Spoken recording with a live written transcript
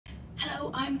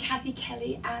Hello, I'm Cathy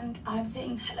Kelly and I'm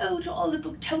saying hello to all the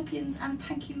Booktopians and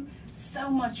thank you so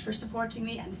much for supporting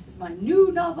me. And this is my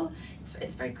new novel.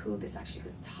 It's very cool, this actually,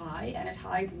 because it's high and it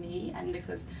hides me, and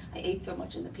because I ate so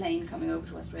much in the plane coming over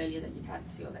to Australia that you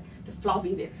can't see all the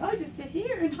floppy bits. So I just sit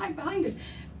here and hide behind it.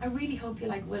 I really hope you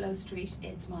like Willow Street.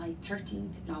 It's my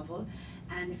 13th novel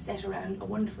and it's set around a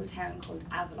wonderful town called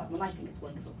Avalon. Well, I think it's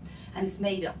wonderful. And it's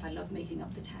made up. I love making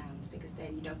up the towns because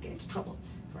then you don't get into trouble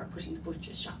for putting the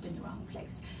butcher's shop in the wrong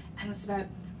place. And it's about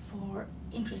 4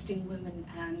 interesting women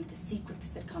and the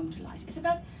secrets that come to light. It's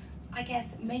about, I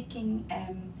guess, making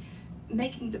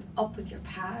up with your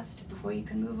past before you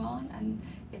can move on, and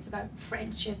it's about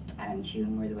friendship and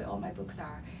humour, the way all my books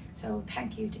are. So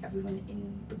thank you to everyone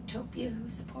in Booktopia who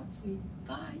supports me.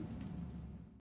 Bye.